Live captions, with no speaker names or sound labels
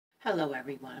Hello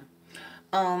everyone.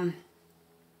 Um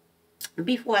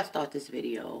Before I start this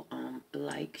video,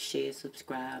 like, share,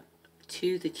 subscribe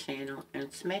to the channel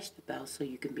and smash the bell so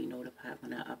you can be notified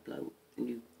when I upload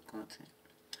new content.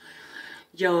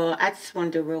 Y'all, I just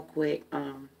wanted to real quick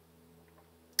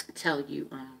tell you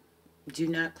do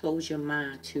not close your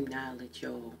mind to knowledge,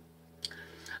 y'all.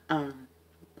 Um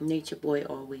Nature Boy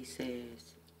always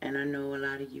says, and I know a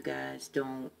lot of you guys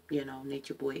don't,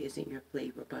 Nature Boy isn't your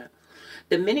flavor, but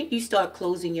the minute you start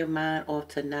closing your mind off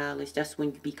to knowledge, that's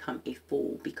when you become a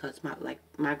fool. Because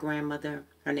my grandmother,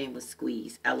 her name was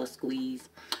Squeeze, Ella Squeeze.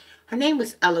 Her name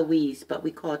was Eloise, but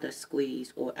we called her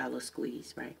Squeeze or Ella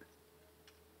Squeeze, right?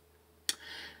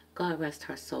 God rest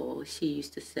her soul. She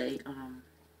used to say,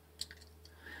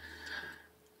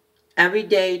 every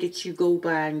day that you go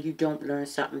by and you don't learn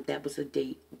something, that was a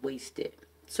day wasted.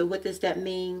 So what does that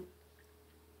mean?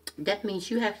 That means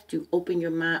you have to open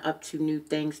your mind up to new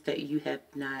things that you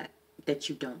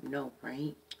don't know,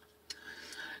 right?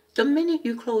 The minute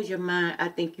you close your mind, I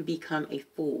think you become a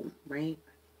fool, right?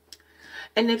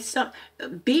 And if some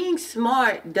being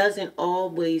smart doesn't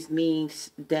always mean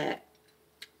that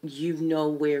you know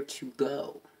where to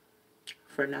go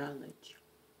for knowledge.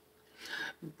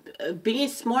 Being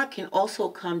smart can also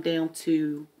come down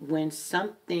to when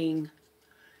something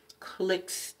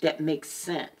clicks that makes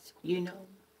sense,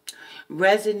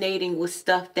 resonating with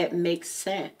stuff that makes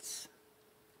sense,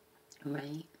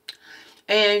 right?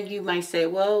 And you might say,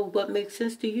 well, what makes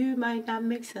sense to you might not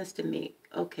make sense to me.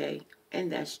 Okay,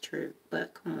 and that's true.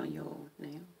 But come on, y'all,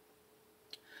 now.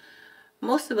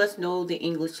 Most of us know the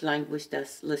English language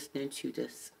that's listening to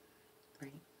this,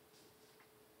 right?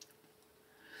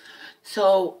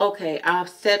 So, okay, I've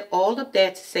said all of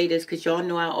that to say this because y'all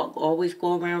know I always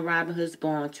go around Robin Hood's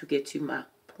barn to get to my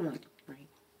point, right?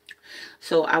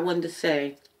 So I wanted to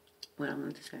say what I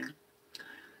wanted to say.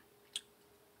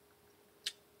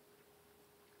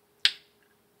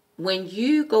 When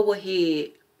you go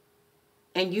ahead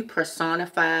and you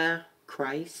personify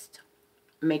Christ,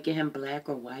 making him black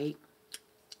or white,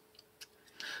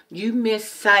 you miss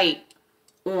sight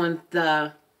on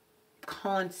the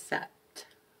concept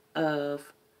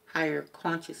of higher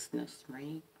consciousness,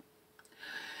 right?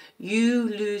 You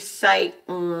lose sight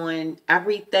on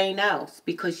everything else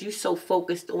because you're so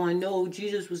focused on, no,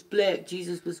 Jesus was black,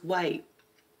 Jesus was white.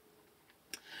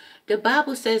 The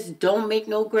Bible says don't make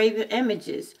no graven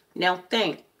images. Now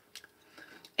think,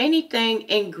 anything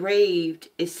engraved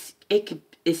is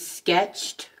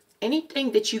sketched.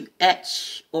 Anything that you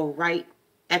etch or write,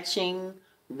 etching,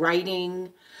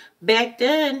 writing. Back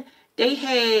then, they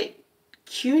had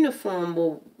cuneiform,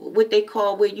 or what they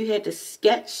call where you had to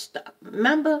sketch stuff.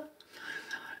 Remember?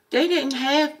 They didn't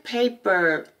have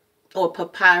paper or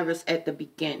papyrus at the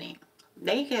beginning.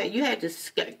 You had to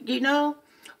sketch,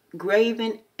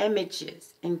 engraven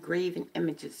images,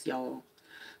 y'all.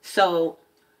 So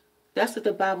that's what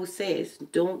the Bible says.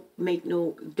 Don't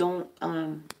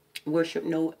worship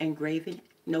no graven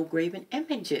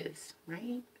images,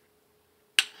 right?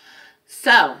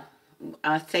 So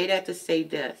I say that to say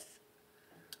this.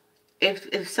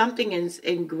 If something is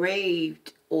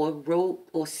engraved or wrote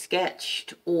or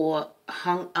sketched or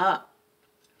hung up,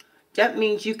 that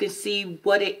means you can see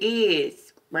what it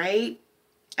is, right?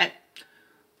 And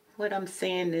what I'm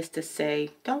saying is to say,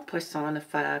 don't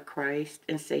personify Christ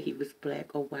and say he was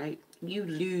black or white. You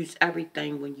lose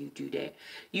everything when you do that.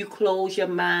 You close your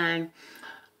mind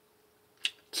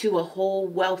to a whole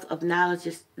wealth of knowledge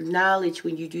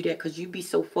when you do that, because you be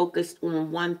so focused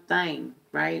on one thing,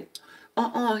 right?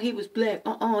 He was black.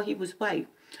 He was white.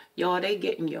 Y'all, they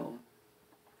getting y'all.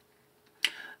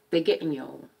 They getting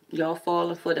y'all. Y'all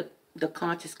falling for the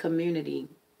conscious community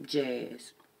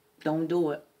jazz. Don't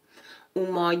do it.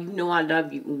 Umar, you know I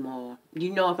love you, Umar. You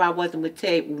know if I wasn't with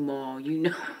Ted, Umar, you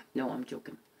know. No, I'm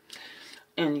joking.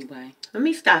 Anyway, let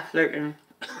me stop flirting.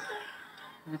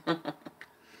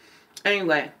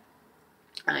 Anyway,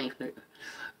 I ain't flirting.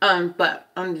 But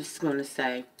I'm just gonna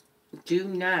say, do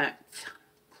not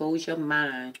close your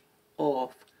mind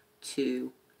off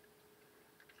to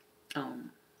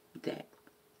that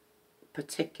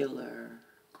particular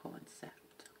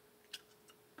concept.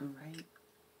 Alright?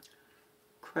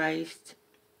 Christ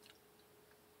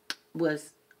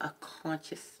was a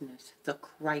consciousness, the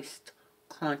Christ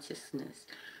consciousness.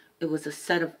 It was a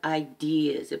set of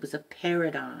ideas. It was a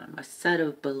paradigm, a set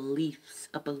of beliefs,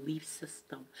 a belief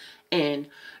system. And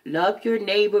love your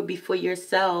neighbor before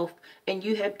yourself, and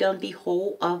you have done the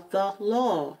whole of the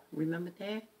law. Remember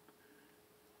that?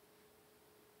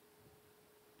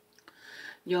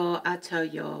 Y'all, I tell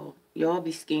y'all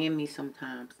be scaring me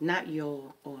sometimes. Not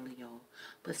y'all, all of y'all,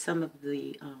 but some of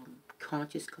the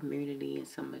conscious community and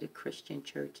some of the Christian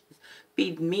churches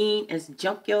be mean as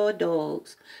junkyard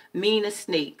dogs, mean as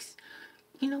snakes.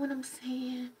 You know what I'm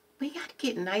saying? We gotta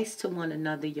get nice to one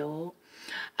another, y'all.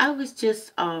 I was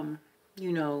just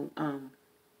you know,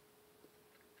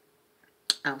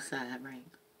 outside, right?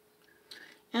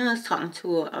 And I was talking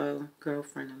to a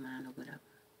girlfriend of mine or whatever,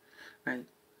 right?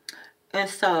 And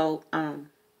so,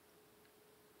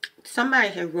 somebody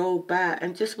had rolled by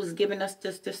and just was giving us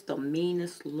just the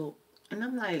meanest look. And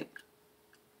I'm like,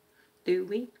 do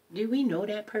we know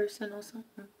that person or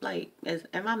something? Like,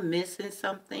 am I missing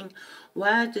something?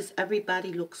 Why does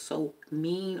everybody look so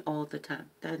mean all the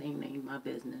time? That ain't my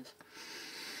business.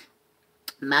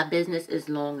 My business as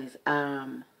long as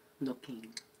I'm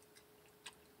looking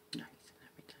nice and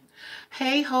everything.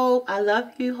 Hey Hope, I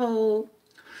love you, Hope.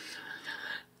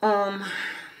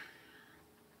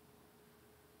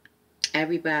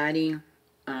 Everybody,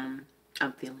 I'm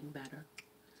feeling better.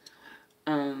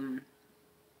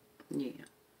 Yeah.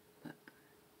 But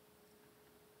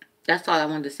that's all I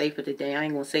wanted to say for today. I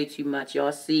ain't gonna say too much.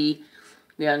 Y'all see,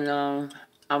 yeah, no.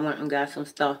 I went and got some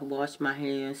stuff, washed my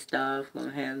hair and stuff.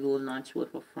 Gonna have a little lunch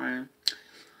with a friend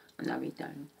and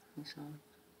everything. So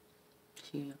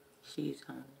she's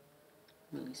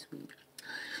really sweet.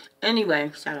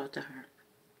 Anyway, shout out to her.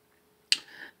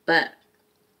 But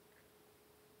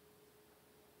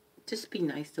just be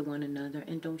nice to one another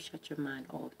and don't shut your mind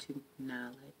off to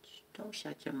knowledge. Don't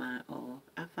shut your mind off.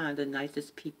 I find the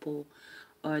nicest people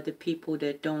are the people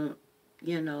that don't,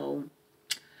 you know,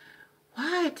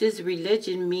 why does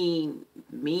religion mean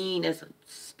as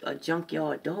a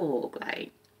junkyard dog?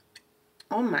 Like,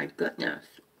 oh my goodness,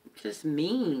 just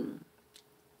mean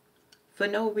for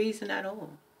no reason at all.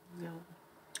 You know,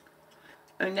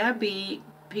 and that be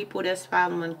people that's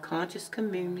following conscious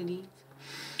communities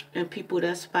and people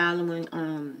that's following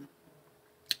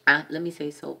let me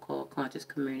say so-called conscious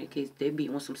communities. They be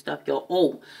on some stuff,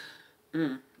 y'all.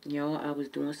 Y'all, I was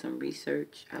doing some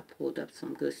research. I pulled up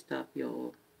some good stuff,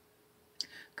 y'all.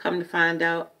 Come to find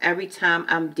out, every time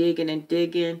I'm digging and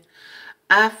digging,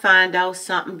 I find out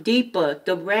something deeper.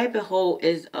 The rabbit hole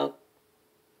is a,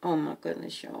 oh my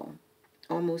goodness, y'all.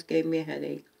 Almost gave me a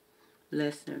headache.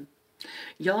 Listen.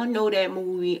 Y'all know that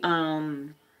movie,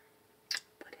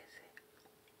 what is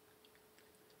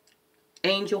it?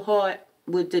 Angel Heart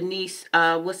with Denise,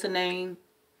 what's her name?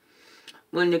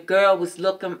 When the girl was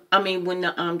looking, when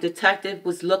the detective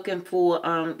was looking for,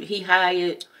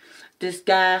 this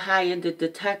guy hired the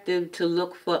detective to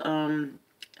look for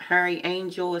Harry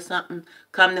Angel or something.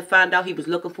 Come to find out he was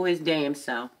looking for his damn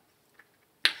self.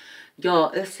 Y'all,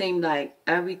 it seemed like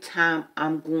every time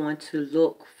I'm going to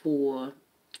look for,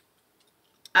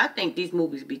 I think these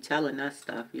movies be telling us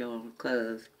stuff, y'all,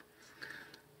 because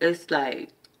it's like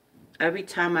every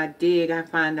time I dig, I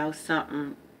find out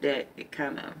something that it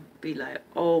kind of be like,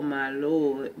 oh my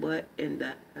Lord, what in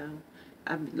the hell?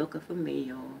 I'm looking for me,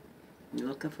 y'all.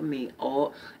 Looking for me.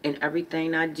 All and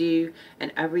everything I do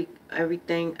and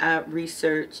everything I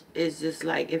research is just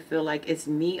like, it feel like it's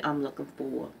me I'm looking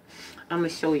for. I'm gonna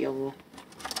show y'all.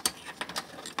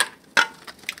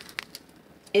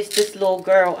 It's this little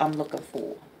girl I'm looking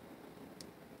for.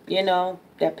 You know,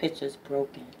 that picture's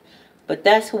broken. But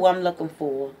that's who I'm looking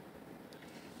for.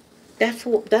 That's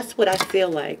what I feel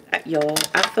like, y'all.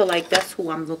 I feel like that's who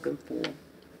I'm looking for.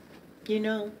 You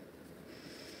know?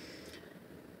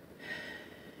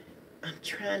 I'm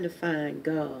trying to find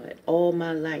God all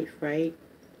my life, right?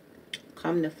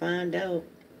 Come to find out,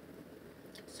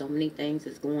 so many things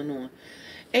is going on.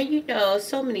 And you know,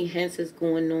 so many hints is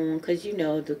going on, because you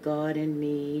know, the God in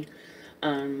me,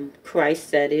 Christ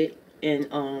said it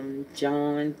in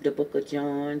John, the book of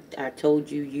John. I told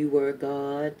you you were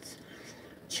gods,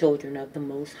 children of the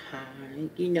Most High.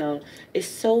 You know, it's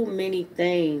so many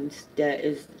things that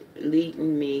is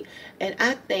leading me. And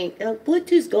I think, what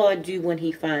does God do when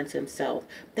he finds himself?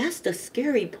 That's the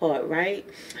scary part, right?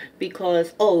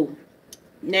 Because,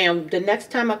 now, the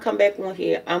next time I come back on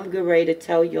here, I'm getting ready to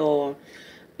tell y'all,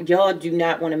 y'all do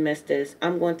not want to miss this.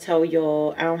 I'm going to tell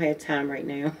y'all, I don't have time right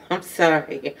now. I'm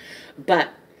sorry. But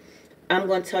I'm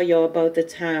going to tell y'all about the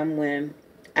time when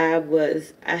I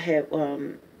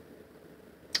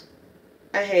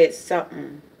had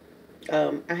something.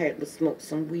 I had to smoke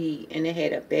some weed, and it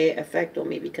had a bad effect on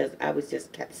me because I was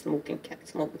just kept smoking,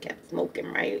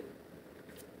 right?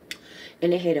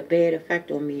 And it had a bad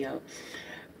effect on me, y'all.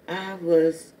 I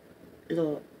was,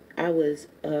 look, I was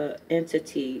a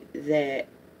entity that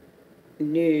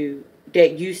knew,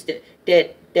 that used to,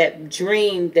 that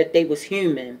dreamed that they was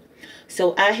human.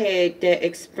 So I had that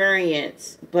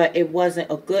experience, but it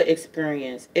wasn't a good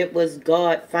experience. It was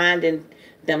God finding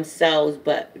themselves,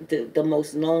 but the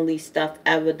most lonely stuff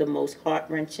ever, the most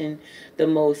heart-wrenching, the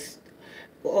most,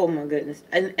 oh my goodness.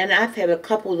 And I've had a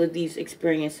couple of these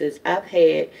experiences. I've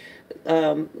had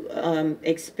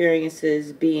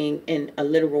experiences being in a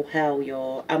literal hell,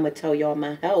 y'all. I'm gonna tell y'all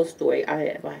my hell story.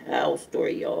 I have a hell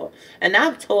story, y'all, and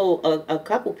I've told a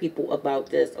couple people about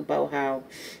this, about how,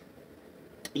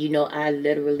 I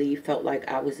literally felt like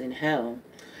I was in hell.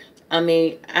 I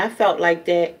mean, I felt like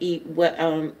that.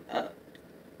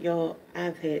 Y'all,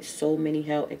 I've had so many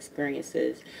hell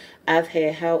experiences. I've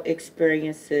had hell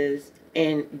experiences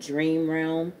in dream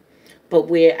realm, but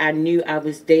where I knew I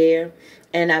was there.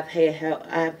 And I've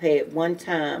had one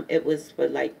time, it was for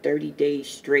like 30 days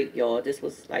straight, y'all. This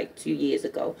was like 2 years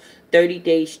ago. 30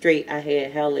 days straight, I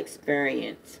had hell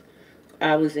experience.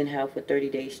 I was in hell for 30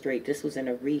 days straight. This was in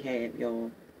a rehab,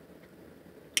 y'all.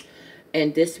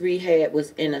 And this rehab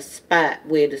was in a spot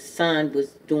where the sun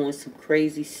was doing some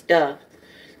crazy stuff.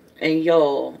 And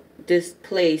y'all, this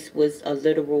place was a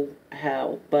literal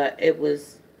hell, but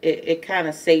it kind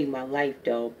of saved my life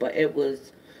though. But it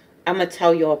was, I'm gonna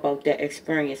tell y'all about that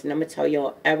experience, and I'm gonna tell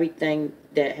y'all everything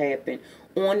that happened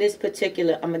on this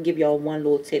particular. I'm gonna give y'all one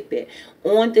little tidbit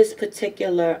on this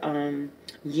particular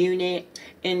unit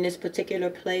in this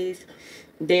particular place.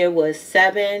 There was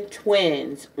 7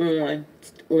 twins on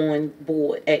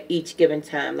board at each given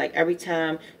time. Like every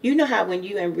time, you know how when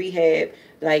you in rehab,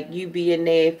 like you be in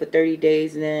there for 30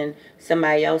 days and then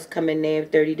somebody else come in there for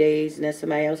 30 days and then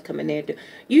somebody else come in there.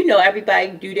 Everybody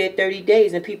do their 30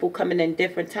 days and people coming in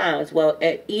different times. Well,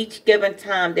 at each given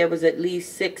time, there was at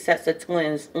least 6 sets of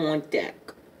twins on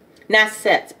deck. Not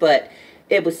sets, but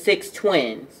it was 6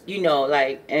 twins,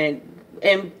 and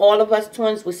all of us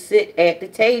twins would sit at the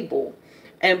table,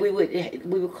 and we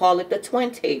would call it the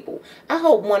twin table. I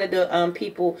hope one of the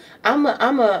people, I'm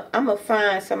a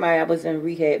find somebody I was in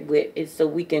rehab with, is so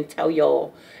we can tell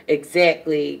y'all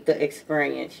exactly the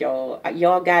experience, y'all.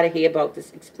 Y'all gotta hear about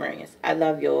this experience. I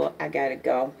love y'all. I gotta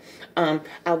go. I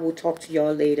will talk to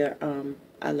y'all later.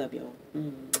 I love y'all.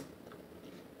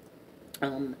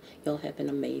 Y'all have an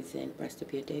amazing rest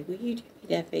of your day. Will you do me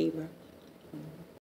that favor?